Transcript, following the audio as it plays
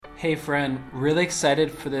Hey friend, really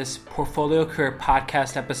excited for this Portfolio Career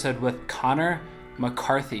podcast episode with Connor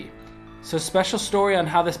McCarthy. So special story on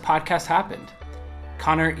how this podcast happened.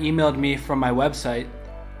 Connor emailed me from my website,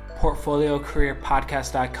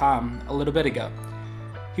 portfoliocareerpodcast.com, a little bit ago.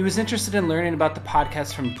 He was interested in learning about the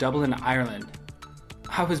podcast from Dublin, Ireland.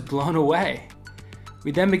 I was blown away.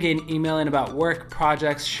 We then began emailing about work,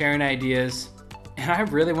 projects, sharing ideas, and I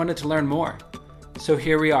really wanted to learn more. So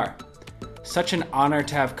here we are. Such an honor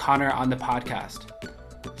to have Connor on the podcast.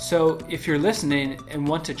 So if you're listening and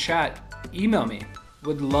want to chat, email me.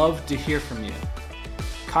 Would love to hear from you.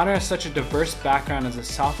 Connor has such a diverse background as a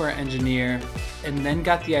software engineer and then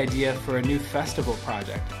got the idea for a new festival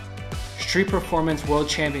project. Street Performance World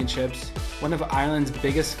Championships, one of Ireland's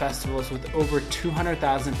biggest festivals with over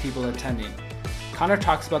 200,000 people attending. Connor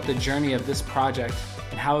talks about the journey of this project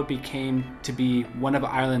and how it became to be one of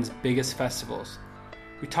Ireland's biggest festivals.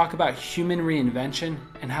 We talk about human reinvention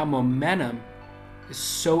and how momentum is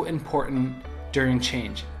so important during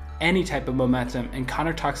change. Any type of momentum, and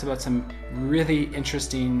Connor talks about some really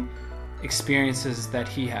interesting experiences that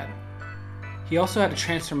he had. He also had a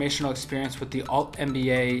transformational experience with the Alt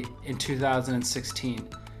MBA in 2016,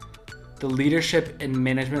 the Leadership and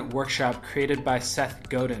Management Workshop created by Seth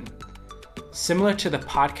Godin, similar to the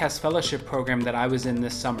Podcast Fellowship program that I was in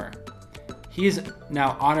this summer. He is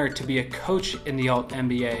now honored to be a coach in the Alt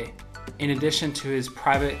MBA, in addition to his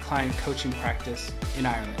private client coaching practice in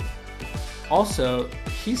Ireland. Also,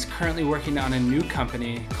 he's currently working on a new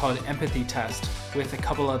company called Empathy Test with a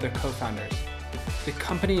couple other co-founders. The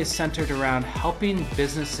company is centered around helping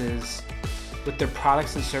businesses with their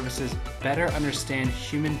products and services better understand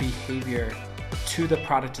human behavior to the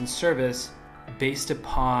product and service based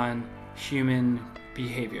upon human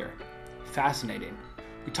behavior. Fascinating.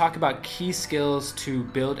 We talk about key skills to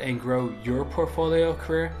build and grow your portfolio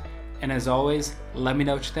career. And as always, let me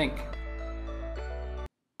know what you think.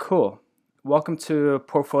 Cool. Welcome to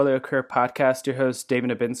Portfolio Career Podcast. Your host,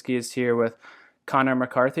 David Nabinski, is here with Connor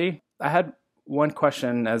McCarthy. I had one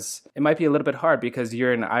question, as it might be a little bit hard because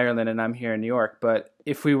you're in Ireland and I'm here in New York. But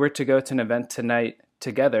if we were to go to an event tonight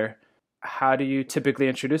together, how do you typically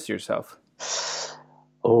introduce yourself?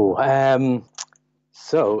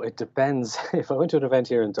 So it depends. If I went to an event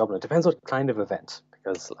here in Dublin, it depends what kind of event,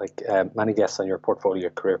 because like many guests on your Portfolio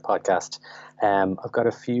Career podcast, I've got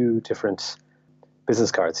a few different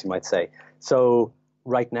business cards, you might say. So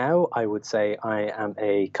right now, I would say I am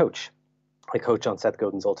a coach. I coach on Seth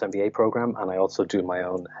Godin's Alt MBA program, and I also do my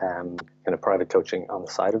own kind of private coaching on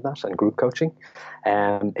the side of that and group coaching.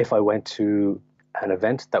 If I went to an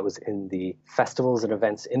event that was in the festivals and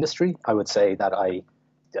events industry, I would say that I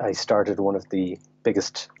started one of the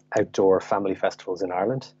biggest outdoor family festivals in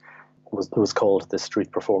Ireland. It was called the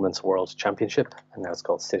Street Performance World Championship, and now it's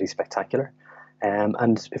called City Spectacular.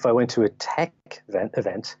 And if I went to a tech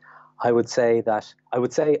event, I would say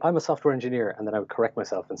I'm a software engineer, and then I would correct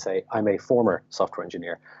myself and say I'm a former software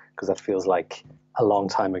engineer, because that feels like a long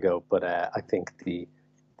time ago. But I think the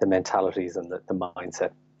mentalities and the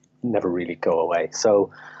mindset never really go away.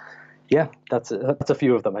 So yeah, that's a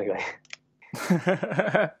few of them anyway.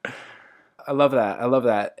 I love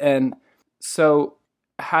that. And so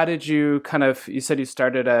how did you you said you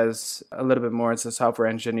started as a little bit more as a software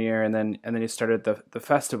engineer and then you started the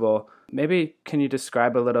festival. Maybe can you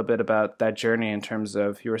describe a little bit about that journey in terms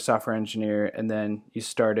of you were a software engineer and then you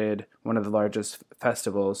started one of the largest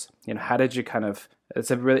festivals. You know, how did you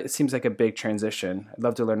it seems like a big transition. I'd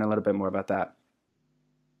love to learn a little bit more about that.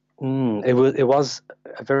 It was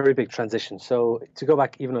a very big transition. So to go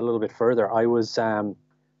back even a little bit further, I was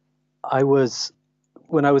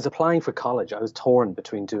when I was applying for college, I was torn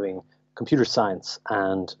between doing computer science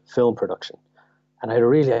and film production, and I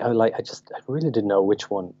really didn't know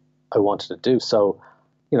which one I wanted to do. So,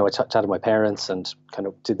 you know, I chatted to my parents and kind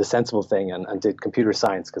of did the sensible thing and did computer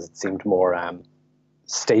science because it seemed more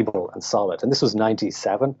stable and solid. And this was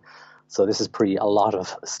 97, so this is pre a lot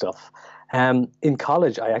of stuff. In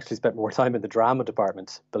college, I actually spent more time in the drama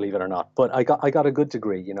department, believe it or not. But I got a good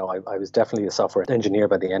degree. You know, I was definitely a software engineer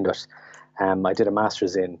by the end of it. I did a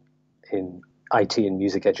master's in IT and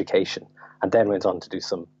music education, and then went on to do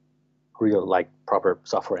some real, like, proper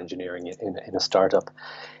software engineering in a startup.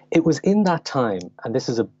 It was in that time, and this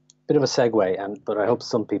is a bit of a segue, but I hope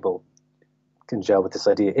some people can gel with this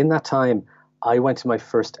idea. In that time, I went to my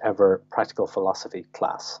first ever practical philosophy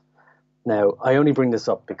class. Now, I only bring this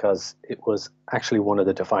up because it was actually one of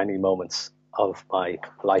the defining moments of my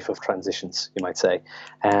life of transitions, you might say.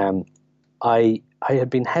 I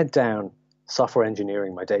had been head down software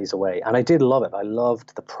engineering my days away, and I did love it. I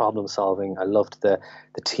loved the problem solving. I loved the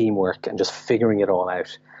teamwork and just figuring it all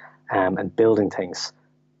out and building things.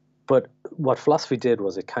 But what philosophy did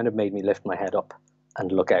was it kind of made me lift my head up and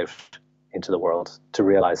look out into the world to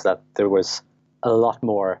realize that there was a lot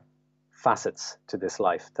more facets to this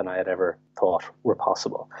life than I had ever thought were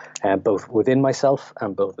possible, both within myself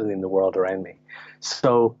and both within the world around me.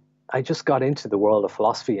 So I just got into the world of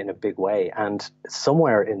philosophy in a big way, and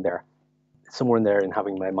somewhere in there, in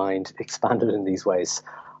having my mind expanded in these ways,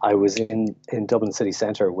 I was in Dublin city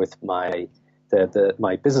centre with my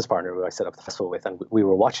business partner who I set up the festival with, and we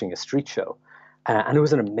were watching a street show, and it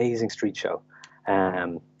was an amazing street show.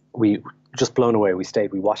 We just blown away.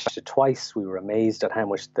 We watched it twice. We were amazed at how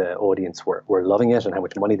much the audience were loving it and how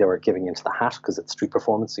much money they were giving into the hat, because it's street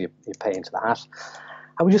performance, so you pay into the hat.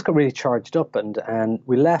 And we just got really charged up, and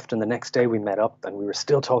we left, and the next day we met up and we were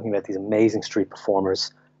still talking about these amazing street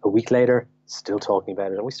performers. A week later, still talking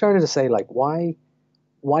about it. And we started to say, like, why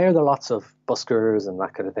are there lots of buskers and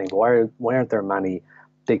that kind of thing? Why aren't there many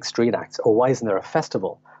big street acts? Or why isn't there a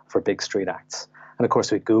festival for big street acts? And of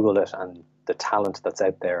course we Googled it, and the talent that's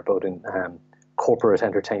out there, both in corporate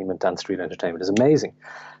entertainment and street entertainment, is amazing.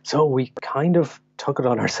 So we kind of took it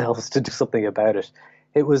on ourselves to do something about it.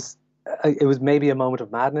 It was maybe a moment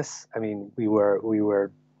of madness. I mean, we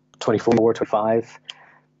were 24, 25.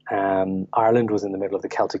 Ireland was in the middle of the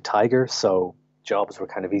Celtic Tiger, so jobs were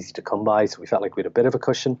kind of easy to come by. So we felt like we had a bit of a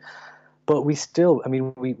cushion. But we still, I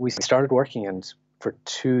mean, we started working, and for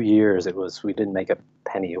 2 years we didn't make a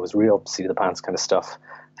penny. It was real seat of the pants kind of stuff.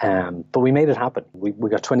 But we made it happen. We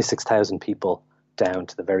got 26,000 people down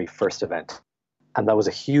to the very first event, and that was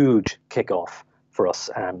a huge kickoff for us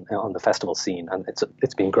on the festival scene. And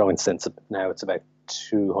it's been growing since. Now it's about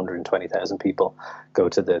 220,000 people go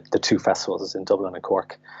to the two festivals in Dublin and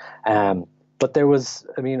Cork. But there was,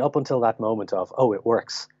 I mean, up until that moment of, oh, it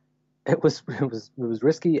works. It was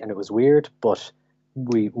risky and it was weird, but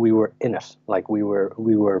we were in it. Like we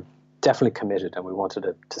were definitely committed, and we wanted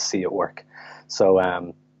to see it work.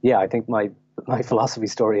 So yeah, I think my philosophy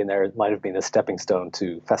story in there might have been a stepping stone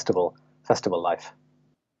to festival life.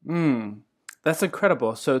 That's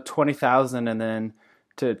incredible. So 20,000 and then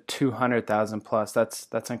to 200,000 plus.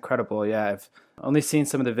 That's incredible. Yeah, I've only seen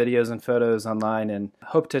some of the videos and photos online, and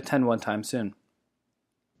hope to attend one time soon.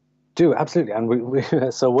 Do, absolutely. And we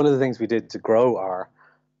so one of the things we did to grow our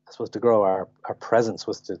presence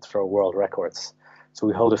was to throw world records. So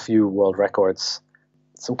we hold a few world records,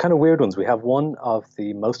 some kind of weird ones. We have one of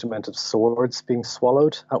the most amount of swords being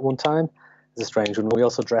swallowed at one time. It's a strange one. We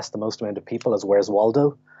also dress the most amount of people as Where's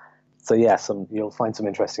Waldo. So yeah, you'll find some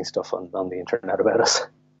interesting stuff on the internet about us.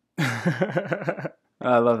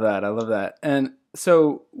 I love that. And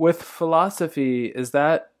so with philosophy, is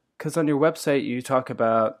that because on your website you talk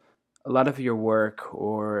about a lot of your work,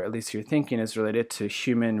 or at least your thinking, is related to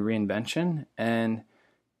human reinvention? And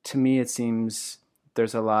to me, it seems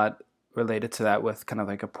there's a lot related to that with kind of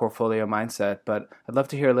like a portfolio mindset. But I'd love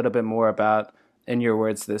to hear a little bit more about, in your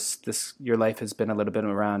words, this your life has been a little bit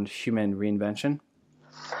around human reinvention.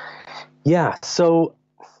 Yeah. So,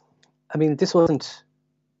 I mean, this wasn't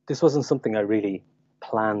something I really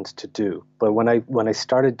planned to do. But when I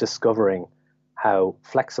started discovering how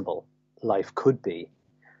flexible life could be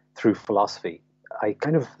through philosophy, I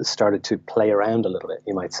kind of started to play around a little bit,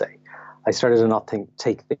 you might say. I started to not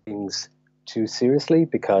take things too seriously,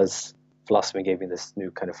 because philosophy gave me this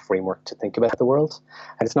new kind of framework to think about the world.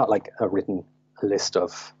 And it's not like a written list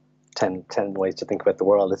of 10 ways to think about the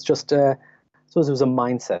world. It's just, I suppose it was a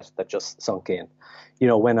mindset that just sunk in. You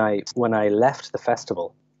know, when I left the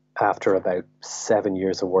festival after about 7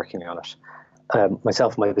 years of working on it,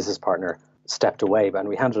 myself and my business partner stepped away, and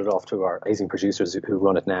we handed it off to our amazing producers who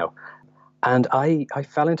run it now. And I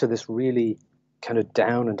fell into this really kind of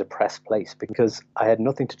down and depressed place, because I had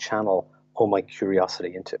nothing to channel all my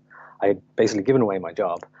curiosity into. I had basically given away my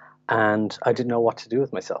job, and I didn't know what to do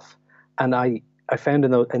with myself. And I found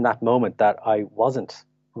in that moment that I wasn't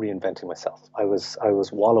reinventing myself. I was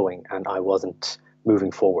wallowing, and I wasn't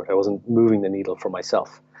moving forward. I wasn't moving the needle for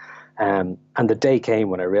myself. And the day came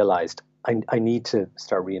when I realized I need to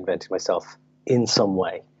start reinventing myself in some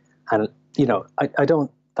way. And, you know, I don't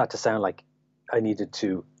want that to sound like I needed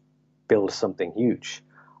to build something huge.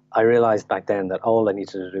 I realized back then that all I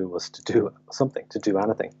needed to do was to do something, to do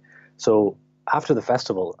anything. So after the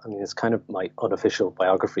festival, I mean, it's kind of my unofficial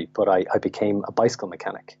biography, but I became a bicycle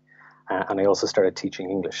mechanic. And I also started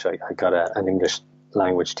teaching English. I got an English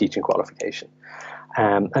language teaching qualification.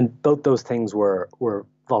 And both those things were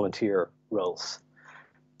volunteer roles.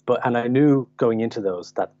 And I knew going into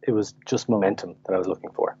those that it was just momentum that I was looking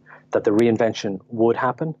for, that the reinvention would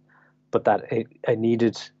happen, but that I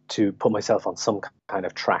needed to put myself on some kind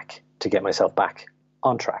of track to get myself back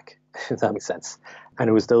on track. if that makes sense. And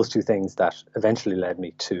it was those two things that eventually led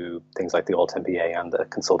me to things like the Alt MBA and the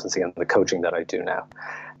consultancy and the coaching that I do now.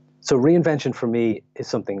 So reinvention for me is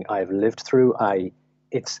something I've lived through.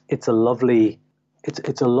 It's a lovely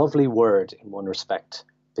word in one respect,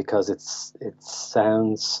 because it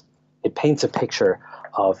paints a picture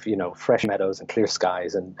of, fresh meadows and clear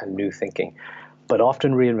skies and new thinking. But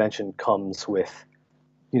often reinvention comes with,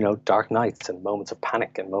 dark nights and moments of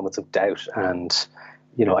panic and moments of doubt. And,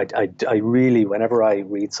 I really, whenever I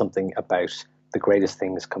read something about the greatest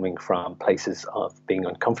things coming from places of being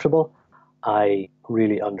uncomfortable, I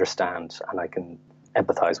really understand and I can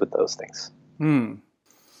empathize with those things.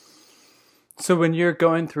 So when you're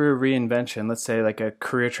going through a reinvention, let's say like a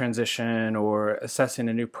career transition or assessing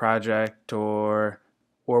a new project, or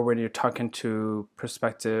when you're talking to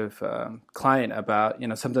prospective client about,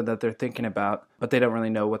 something that they're thinking about, but they don't really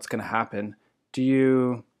know what's going to happen, do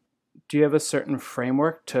you have a certain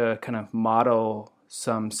framework to kind of model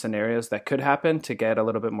some scenarios that could happen to get a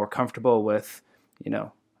little bit more comfortable with,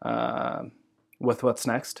 with what's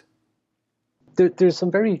next? There's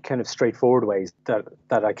some very kind of straightforward ways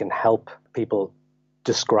that I can help people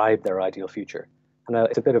describe their ideal future. And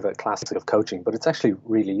it's a bit of a classic of coaching, but it's actually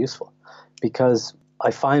really useful, because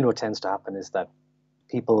I find what tends to happen is that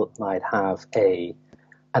people might have an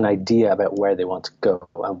idea about where they want to go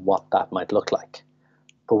and what that might look like.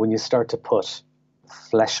 But when you start to put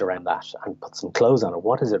flesh around that and put some clothes on it,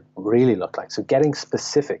 what does it really look like? So getting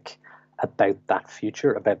specific about that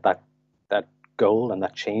future, about that goal and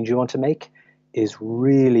that change you want to make is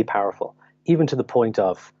really powerful, even to the point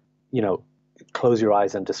of, close your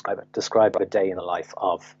eyes and describe it. Describe a day in the life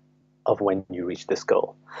of when you reach this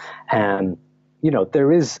goal. And,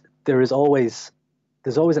 there's always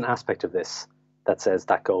an aspect of this that says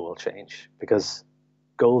that goal will change, because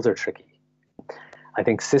goals are tricky. I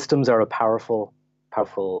think systems are a powerful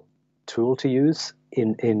tool to use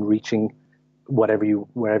in reaching wherever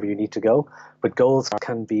you need to go, but goals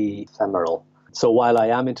can be ephemeral. So while I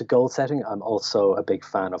am into goal setting, I'm also a big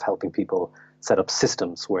fan of helping people set up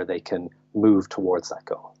systems where they can move towards that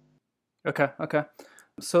goal. Okay.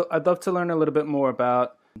 So I'd love to learn a little bit more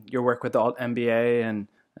about your work with the Alt MBA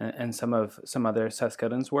and some other Seth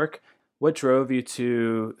Godin's work. What drove you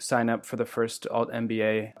to sign up for the first Alt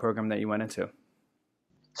MBA program that you went into?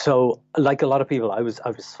 So, like a lot of people, I was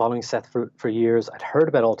following Seth for years. I'd heard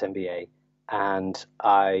about Alt MBA, and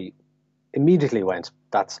I immediately went,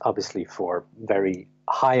 that's obviously for very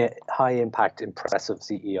high impact, impressive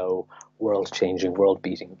CEO, world-changing,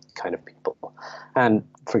 world-beating kind of people, and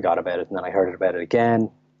forgot about it. And then I heard about it again,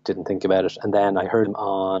 didn't think about it. And then I heard him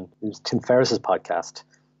on Tim Ferriss's podcast.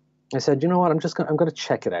 I said, you know what, I'm going to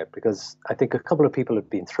check it out, because I think a couple of people have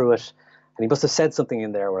been through it, and he must have said something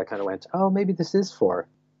in there where I kind of went, oh, maybe this is for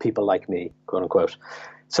people like me, quote unquote.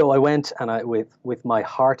 So I went, and I, with my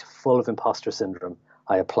heart full of imposter syndrome,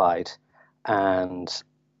 I applied, and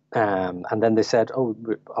then they said, oh,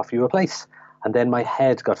 we'll offer you a place. And then my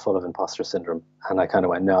head got full of imposter syndrome, and I kind of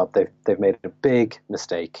went, no, they've made a big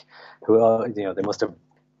mistake. They must have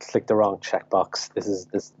clicked the wrong checkbox.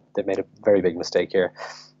 They made a very big mistake here.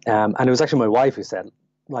 And it was actually my wife who said,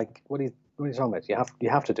 like, what are you talking about? You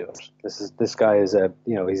have to do it. This guy is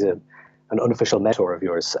he's an unofficial mentor of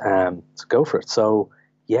yours. So go for it. So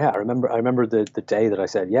yeah, I remember the day that I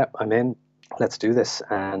said, yep, I'm in. Let's do this.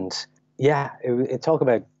 And yeah, it talk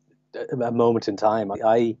about a moment in time.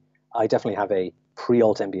 I definitely have a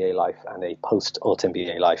pre-Alt MBA life and a post-Alt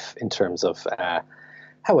MBA life in terms of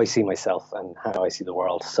how I see myself and how I see the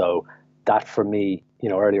world. So that for me,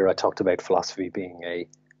 earlier I talked about philosophy being a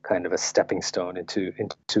kind of a stepping stone into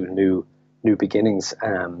new beginnings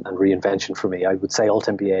and reinvention for me. I would say Alt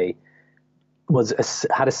MBA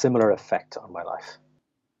had a similar effect on my life.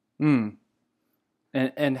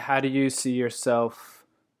 And how do you see yourself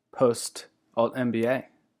post Alt MBA?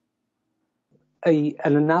 An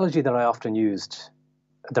analogy that I often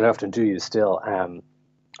do use still,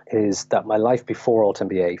 is that my life before Alt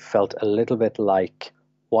MBA felt a little bit like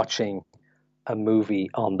watching a movie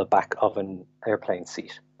on the back of an airplane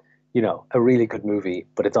seat. A really good movie,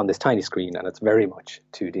 but it's on this tiny screen and it's very much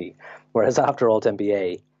 2D. Whereas after Alt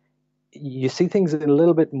MBA, you see things a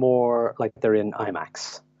little bit more like they're in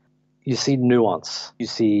IMAX. You see nuance. You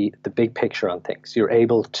see the big picture on things. You're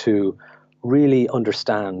able to really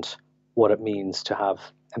understand what it means to have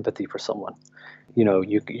empathy for someone.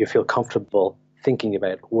 You feel comfortable thinking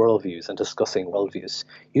about worldviews and discussing worldviews.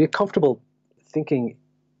 You get comfortable thinking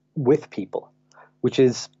with people, which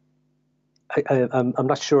is, I'm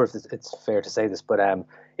not sure if it's fair to say this, but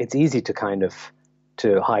it's easy to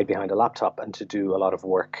hide behind a laptop and to do a lot of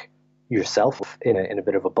work yourself in a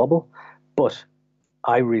bit of a bubble. But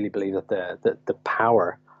I really believe that the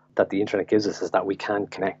power that the internet gives us is that we can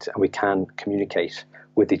connect and we can communicate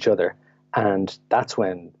with each other. And that's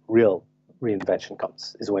when real reinvention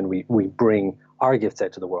comes, is when we bring our gifts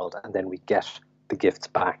out to the world and then we get the gifts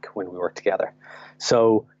back when we work together.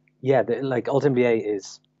 So yeah, like Alt MBA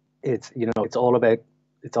it's all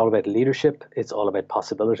about leadership, it's all about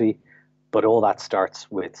possibility, but all that starts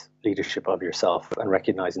with leadership of yourself and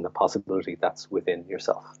recognizing the possibility that's within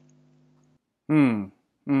yourself. Hmm.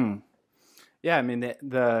 Mm. Yeah, I mean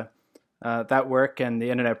the that work and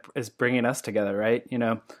the internet is bringing us together, right?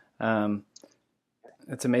 Um,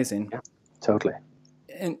 it's amazing. Yeah, totally.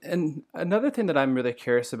 And another thing that I'm really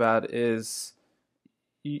curious about is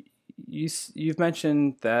you, you've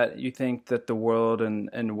mentioned that you think that the world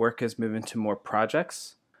and work is moving to more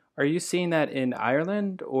projects. Are you seeing that in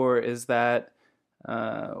Ireland, or is there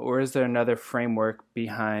another framework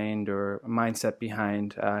behind or mindset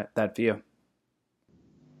behind that view?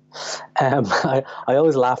 I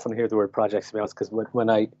always laugh when I hear the word projects, to be honest, because when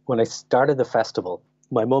I started the festival,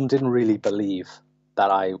 my mum didn't really believe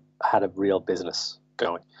that I had a real business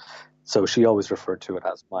going. So she always referred to it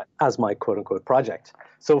as my quote unquote project.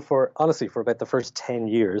 So honestly, for about the first 10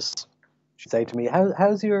 years, she'd say to me,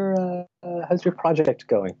 how's your project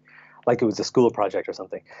going? Like it was a school project or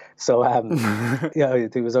something. So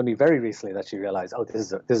it was only very recently that she realized, oh,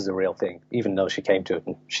 this is a real thing, even though she came to it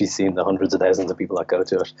and she's seen the hundreds of thousands of people that go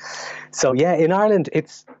to it. So yeah, in Ireland,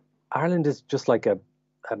 Ireland is just like a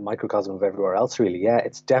microcosm of everywhere else, really. Yeah,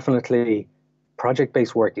 it's definitely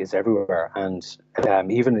project-based work is everywhere, and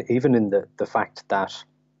even in the fact that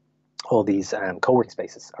all these co-working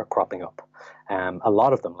spaces are cropping up. A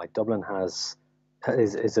lot of them, like Dublin,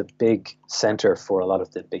 is a big center for a lot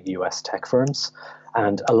of the big US tech firms,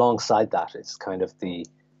 and alongside that, it's kind of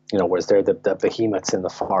whereas they're the behemoths in the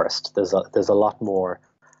forest. There's a lot more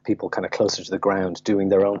people kind of closer to the ground doing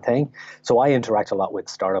their own thing. So I interact a lot with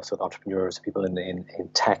startups, with entrepreneurs, people in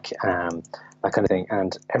tech, that kind of thing.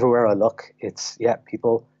 And everywhere I look, it's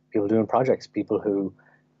people doing projects, people who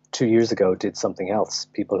 2 years ago did something else,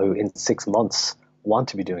 people who in 6 months want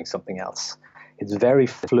to be doing something else. It's very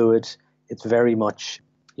fluid. It's very much,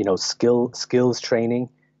 skills training.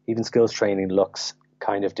 Even skills training looks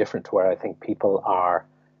kind of different, to where I think people are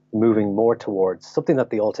moving more towards something that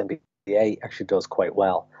the Alt MBA actually does quite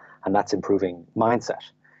well, and that's improving mindset.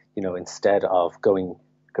 Instead of going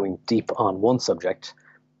deep on one subject,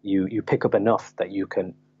 you pick up enough that you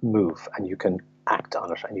can move and you can act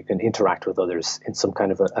on it and you can interact with others in some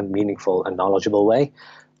kind of a meaningful and knowledgeable way.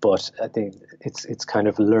 But I think it's kind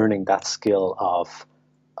of learning that skill of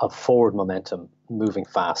forward momentum, moving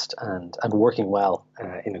fast and working well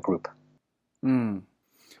in a group. Mm.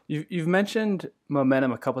 You've mentioned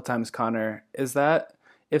momentum a couple times, Connor. Is that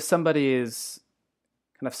if somebody is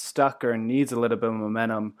kind of stuck or needs a little bit of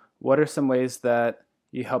momentum, what are some ways that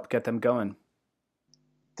you help get them going?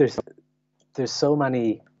 There's so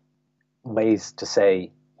many ways to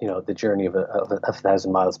say, the journey of a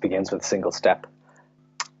 1,000 miles begins with a single step,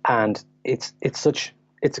 and it's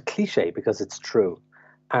a cliche because it's true.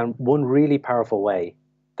 And one really powerful way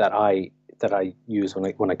that I use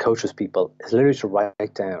when I coach with people is literally to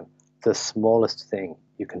write down the smallest thing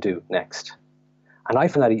you can do next. And I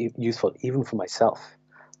find that useful even for myself.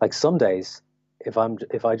 Like some days, if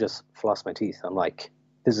I just floss my teeth, I'm like,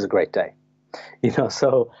 this is a great day.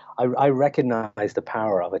 So I recognize the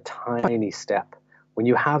power of a tiny step. When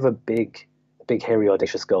you have a big, hairy,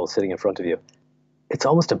 audacious goal sitting in front of you, it's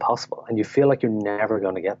almost impossible and you feel like you're never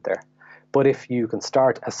going to get there. But if you can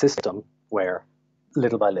start a system where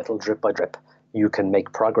little by little, drip by drip, you can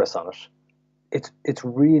make progress on it, it's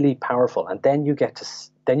really powerful. And then you get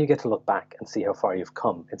to look back and see how far you've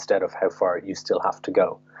come instead of how far you still have to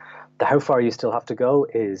go. The how far you still have to go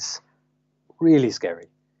is really scary.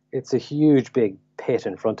 It's a huge, big pit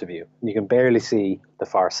in front of you. You can barely see the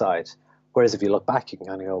far side. Whereas if you look back, you can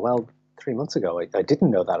kind of go, well, 3 months ago, I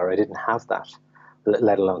didn't know that, or I didn't have that.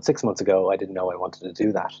 Let alone 6 months ago, I didn't know I wanted to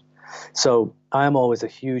do that. So I'm always a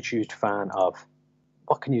huge, huge fan of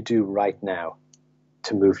what can you do right now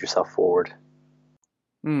to move yourself forward.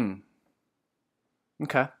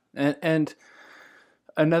 Okay. And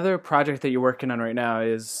another project that you're working on right now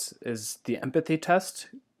is the empathy test.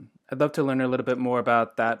 I'd love to learn a little bit more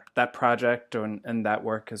about that project and that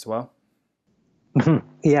work as well.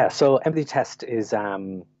 Yeah, so Empathy Test is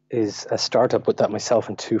a startup that myself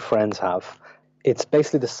and two friends have. It's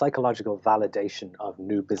basically the psychological validation of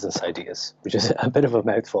new business ideas, which is a bit of a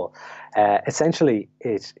mouthful. Essentially,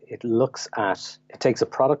 it takes a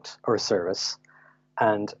product or a service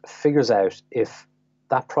and figures out if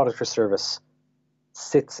that product or service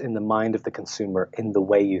sits in the mind of the consumer in the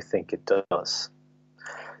way you think it does.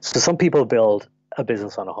 So some people build a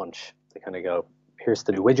business on a hunch. They kind of go, here's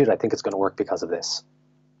the new widget. I think it's going to work because of this.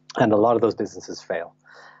 And a lot of those businesses fail.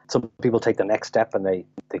 Some people take the next step and they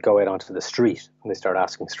go out onto the street and they start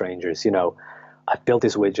asking strangers, I built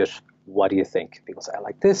this widget. What do you think? People say, I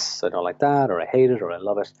like this, I don't like that, or I hate it, or I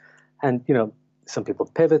love it. And, some people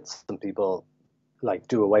pivot, some people like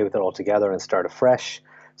do away with it altogether and start afresh.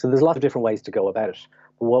 So there's a lot of different ways to go about it.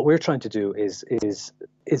 But what we're trying to do is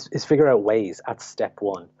figure out ways at step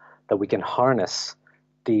one that we can harness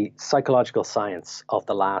the psychological science of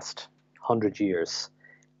the last 100 years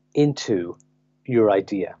into your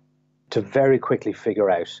idea to very quickly figure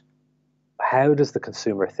out, how does the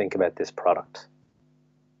consumer think about this product?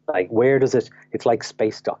 Like, where does it's like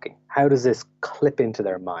space docking. How does this clip into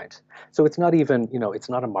their mind? So it's not even, it's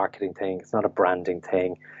not a marketing thing. It's not a branding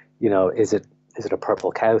thing. Is it a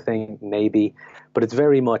purple cow thing? Maybe. But it's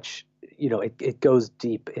very much, it goes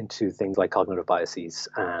deep into things like cognitive biases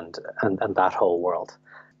and that whole world.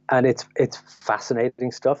 And it's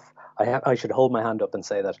fascinating stuff. I should hold my hand up and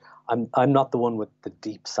say that I'm not the one with the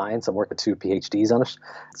deep science. I'm working 2 PhDs on it.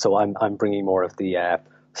 So I'm bringing more of the, I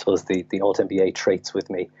suppose the alt MBA traits with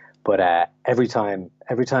me. But every time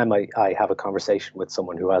I have a conversation with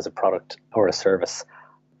someone who has a product or a service,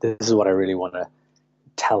 this is what I really want to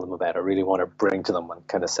tell them about. I really want to bring to them and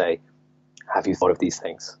kind of say, have you thought of these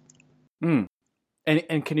things? Mm.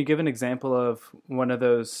 And can you give an example of one of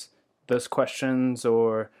those questions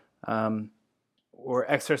or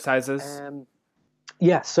exercises?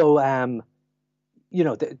 Yeah. So I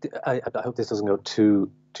hope this doesn't go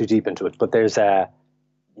too deep into it, but there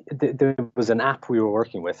was an app we were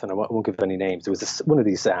working with, and I won't give any names. It was one of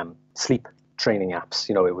these sleep training apps.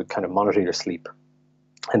 It would kind of monitor your sleep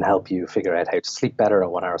and help you figure out how to sleep better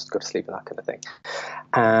and what hours to go to sleep and that kind of thing.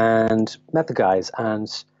 And met the guys, and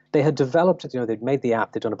they had developed it. They'd made the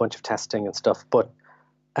app, they'd done a bunch of testing and stuff,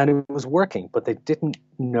 and it was working, but they didn't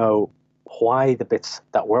know why the bits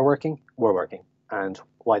that were working, and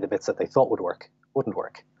why the bits that they thought would work wouldn't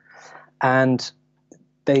work. And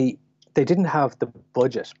they didn't have the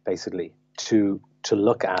budget basically to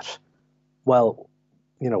look at, well,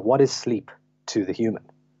 what is sleep to the human?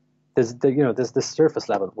 There's the surface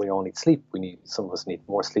level. We all need sleep. Some of us need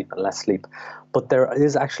more sleep and less sleep, but there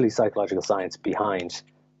is actually psychological science behind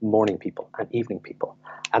morning people and evening people,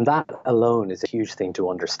 and that alone is a huge thing to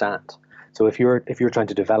understand. So if you're trying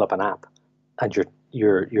to develop an app and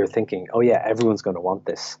you're thinking, oh yeah, everyone's going to want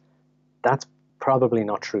this, that's probably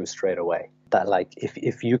not true straight away. That like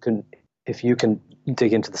if you can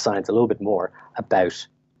dig into the science a little bit more about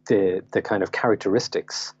the kind of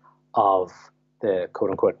characteristics of the quote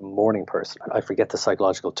unquote morning person, I forget the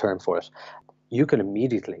psychological term for it, you can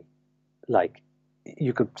immediately, like,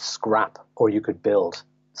 you could scrap or you could build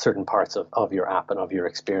certain parts of your app and of your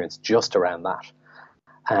experience just around that,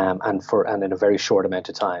 and in a very short amount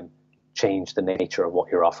of time change the nature of what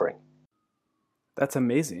you're offering. That's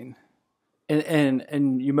amazing.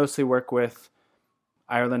 And you mostly work with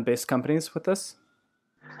Ireland-based companies with this?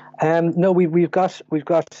 No, we've got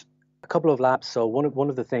a couple of labs. So one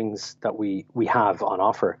of the things that we have on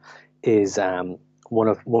offer is one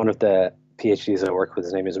of the PhDs I work with.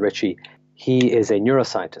 His name is Richie. He is a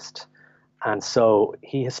neuroscientist, and so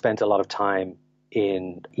he has spent a lot of time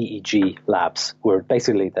in EEG labs, where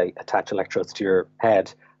basically they attach electrodes to your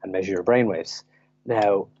head and measure your brainwaves.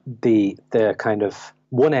 Now, the kind of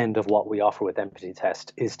one end of what we offer with Empathy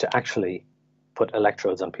Test is to actually put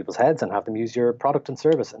electrodes on people's heads and have them use your product and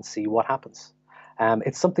service and see what happens.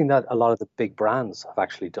 It's something that a lot of the big brands have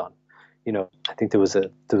actually done. I think there was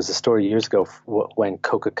a story years ago when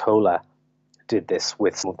Coca-Cola did this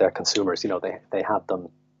with some of their consumers. They had them.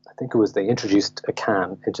 I think they introduced a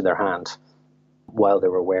can into their hand while they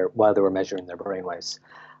were measuring their brainwaves,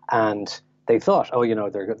 and they thought, oh,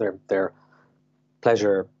 their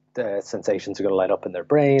pleasure sensations are going to light up in their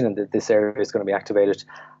brain, and this area is going to be activated.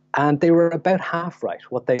 And they were about half right.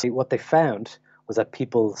 What they found was that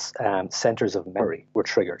people's centers of memory were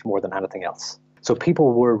triggered more than anything else. So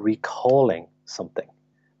people were recalling something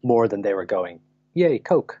more than they were going, yay,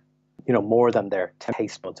 Coke, more than their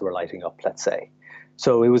taste buds were lighting up, let's say.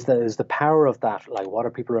 So it was the power of that. Like, what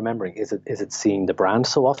are people remembering? Is it seeing the brand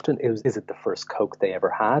so often? Is it the first Coke they ever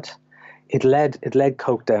had? It led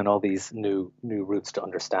Coke down all these new routes to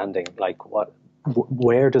understanding, like,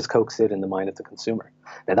 where does Coke sit in the mind of the consumer?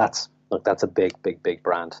 Now that's a big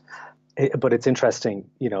brand. But it's interesting,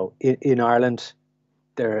 in Ireland,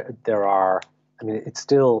 there are, I mean, it's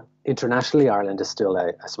still, internationally, Ireland is still,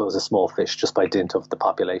 I suppose, a small fish just by dint of the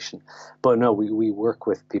population. But no, we work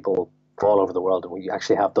with people all over the world, and we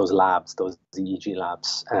actually have those labs, those EEG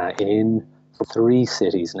labs, in 3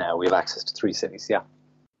 cities now. We have access to 3 cities, yeah.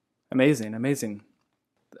 Amazing, amazing.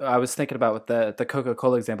 I was thinking about with the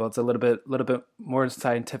Coca-Cola example. It's a little bit more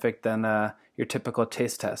scientific than your typical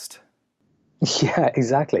taste test. Yeah,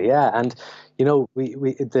 exactly. Yeah, and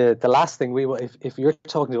the last thing if you're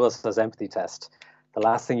talking to us as empathy test, the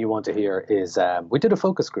last thing you want to hear is we did a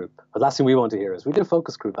focus group. The last thing we want to hear is we did a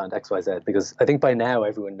focus group on XYZ, because I think by now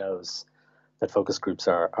everyone knows that focus groups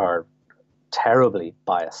are terribly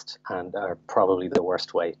biased and are probably the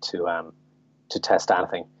worst way to test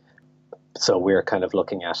anything. So we're kind of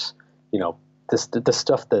looking at, the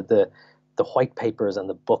stuff that the white papers and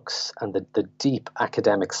the books and the deep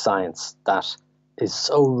academic science that is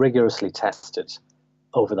so rigorously tested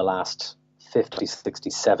over the last 50, 60,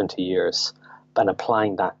 70 years, and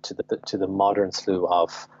applying that to the modern slew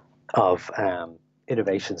of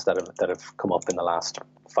innovations that have come up in the last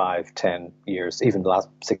 5, 10 years, even the last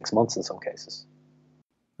 6 months in some cases.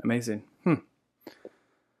 Amazing.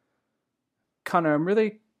 Connor, I'm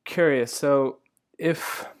really curious. So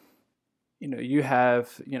if you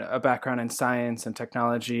have a background in science and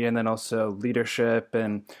technology, and then also leadership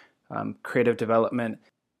and creative development,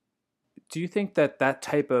 do you think that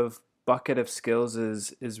type of bucket of skills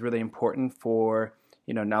is really important for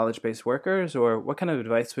knowledge-based workers? Or what kind of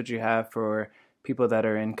advice would you have for people that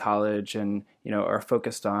are in college and are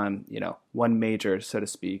focused on one major, so to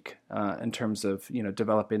speak, in terms of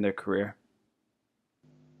developing their career?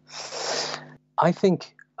 I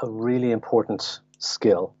think a really important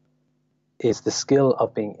skill is the skill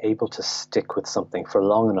of being able to stick with something for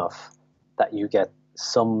long enough that you get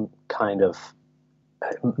some kind of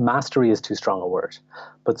mastery is too strong a word,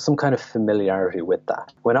 but some kind of familiarity with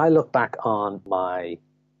that. When I look back on my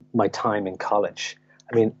time in college,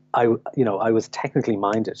 I mean, I was technically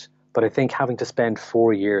minded, but I think having to spend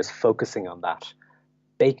 4 years focusing on that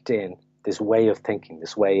baked in this way of thinking,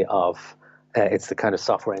 this way of it's the kind of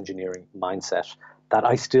software engineering mindset that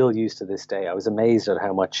I still use to this day. I was amazed at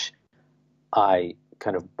how much I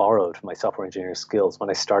kind of borrowed my software engineering skills when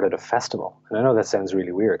I started a festival. And I know that sounds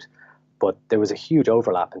really weird, but there was a huge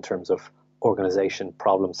overlap in terms of organization,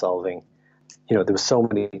 problem solving. There were so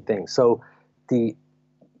many things. So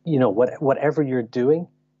whatever you're doing,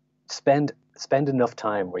 spend enough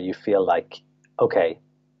time where you feel like, okay,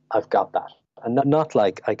 I've got that. And not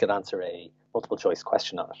like I could answer a multiple choice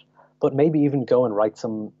question on it, but maybe even go and write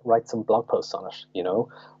some blog posts on it,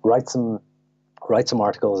 write some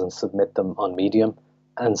articles and submit them on Medium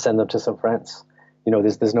and send them to some friends.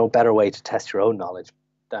 There's no better way to test your own knowledge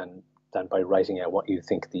than by writing out what you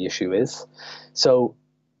think the issue is. So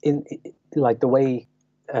in like the way,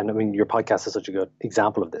 and I mean, your podcast is such a good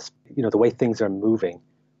example of this, the way things are moving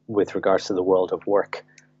with regards to the world of work,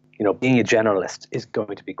 being a generalist is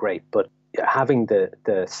going to be great, but having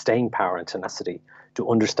the staying power and tenacity to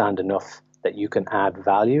understand enough that you can add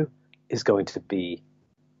value is going to be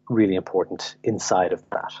really important inside of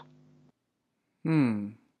that.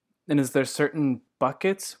 And is there certain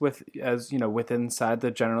buckets within inside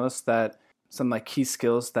the generalist, that some like key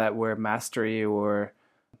skills that where mastery or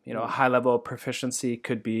a high level of proficiency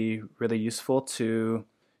could be really useful to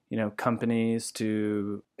companies,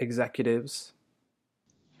 to executives?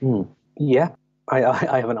 Yeah,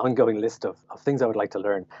 I have an ongoing list of things I would like to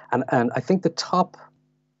learn, and I think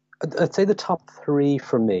I'd say the top 3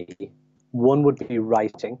 for me. One would be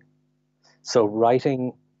writing. So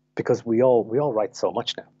writing, because we all write so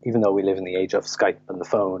much now, even though we live in the age of Skype and the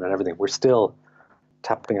phone and everything, we're still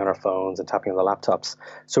tapping on our phones and tapping on the laptops.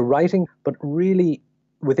 So writing, but really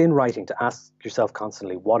within writing, to ask yourself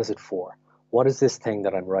constantly, what is it for? What is this thing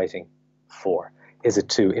that I'm writing for? Is it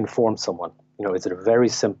to inform someone? Is it a very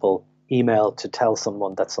simple email to tell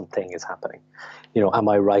someone that something is happening? Am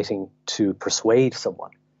I writing to persuade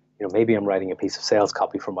someone? Maybe I'm writing a piece of sales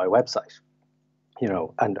copy for my website,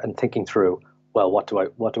 and thinking through, well, what do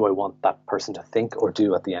I want that person to think or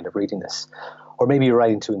do at the end of reading this? Or maybe you're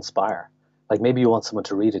writing to inspire. Like maybe you want someone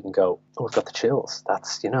to read it and go, oh, I've got the chills.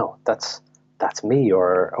 That's me.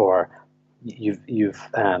 Or you've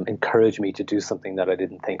encouraged me to do something that I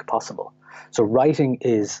didn't think possible. So writing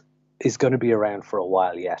is going to be around for a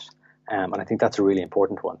while yet. And I think that's a really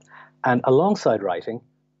important one. And alongside writing,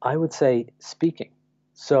 I would say speaking.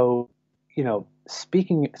 So,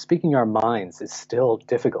 speaking our minds is still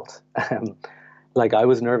difficult. Like I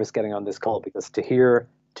was nervous getting on this call because to hear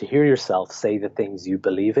yourself say the things you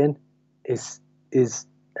believe in is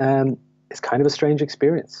kind of a strange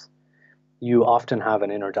experience. You often have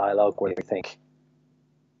an inner dialogue where you think,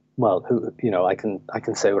 well, I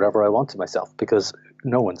can say whatever I want to myself because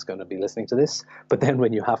no one's going to be listening to this. But then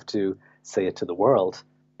when you have to say it to the world,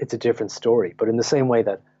 it's a different story. But in the same way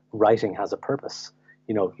that writing has a purpose,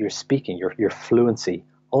 your speaking, your fluency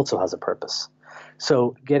also has a purpose.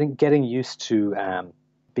 So getting used to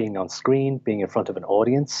being on screen, being in front of an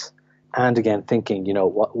audience, and again thinking,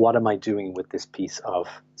 what am I doing with this piece of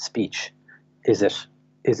speech? Is it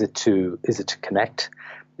to connect?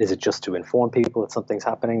 Is it just to inform people that something's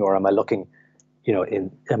happening, or am I looking,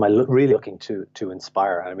 really looking to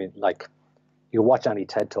inspire? I mean, like, you watch any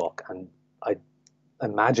TED talk, and I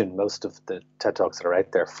imagine most of the TED talks that are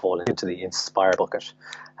out there fall into the inspire bucket.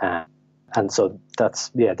 And so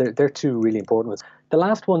they're two really important ones. The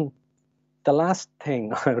last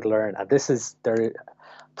thing I would learn, and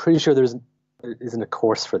pretty sure there isn't a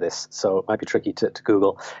course for this, so it might be tricky to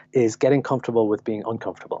Google, is getting comfortable with being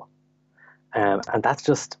uncomfortable. And that's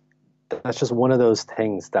just one of those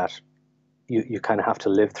things that you kind of have to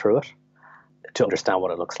live through it to understand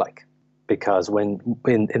what it looks like. Because when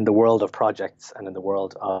in the world of projects and in the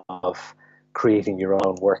world of creating your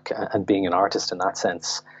own work and being an artist in that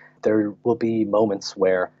sense, there will be moments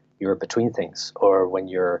where you're between things, or when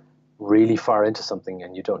you're really far into something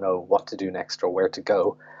and you don't know what to do next or where to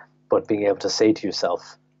go. But being able to say to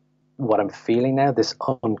yourself, what I'm feeling now, this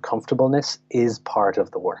uncomfortableness, is part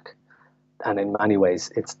of the work. And in many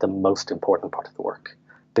ways, it's the most important part of the work.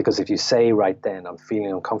 Because if you say right then, I'm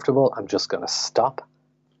feeling uncomfortable, I'm just going to stop,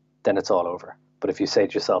 then it's all over. But if you say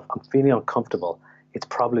to yourself, I'm feeling uncomfortable, it's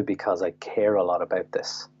probably because I care a lot about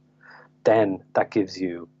this, then that gives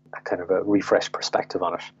you a kind of a refreshed perspective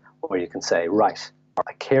on it, where you can say, right,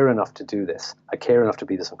 I care enough to do this. I care enough to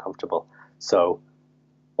be this uncomfortable. So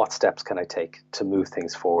what steps can I take to move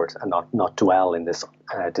things forward and not dwell in this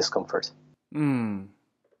discomfort? Lean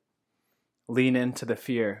into the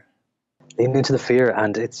fear. Lean into the fear.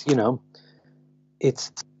 And I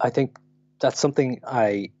think that's something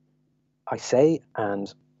I say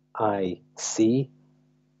and I see,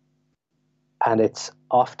 and it's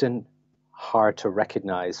often hard to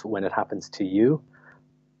recognize when it happens to you,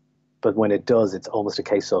 but when it does, it's almost a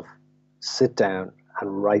case of sit down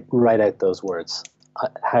and write out those words.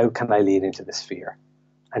 How can I lean into this fear?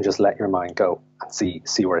 And just let your mind go and see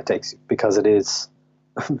where it takes you, because it is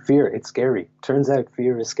fear. It's scary. Turns out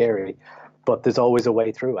fear is scary, but there's always a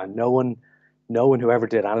way through, and no one who ever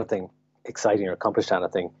did anything exciting or accomplished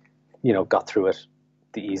anything, got through it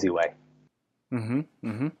the easy way.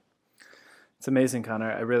 It's amazing,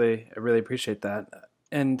 Connor. I really appreciate that.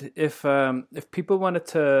 And if people wanted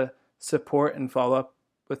to support and follow up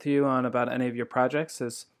with you on about any of your projects,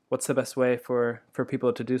 what's the best way for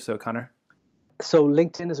people to do so, Connor? So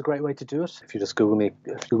LinkedIn is a great way to do it. If you just Google me,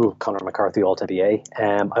 if you Google Connor McCarthy Alt MBA.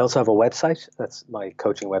 I also have a website. That's my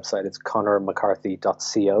coaching website. It's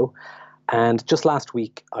connormccarthy.co. And just last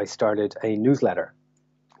week, I started a newsletter,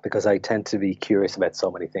 because I tend to be curious about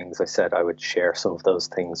so many things. I said I would share some of those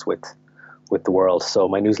things with the world. So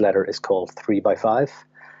my newsletter is called 3x5,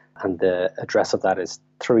 and the address of that is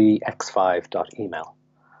 3x5.email.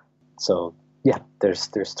 So yeah, there's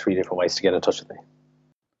 3 different ways to get in touch with me.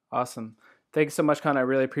 Awesome. Thank you so much, Connor. I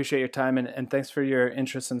really appreciate your time, and thanks for your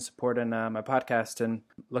interest and support in my podcast, and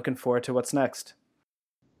looking forward to what's next.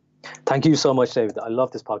 Thank you so much, David. I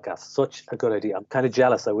love this podcast. Such a good idea. I'm kind of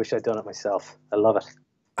jealous. I wish I'd done it myself. I love it.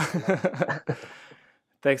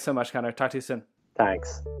 Thanks so much, Connor. Talk to you soon.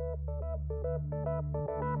 Thanks.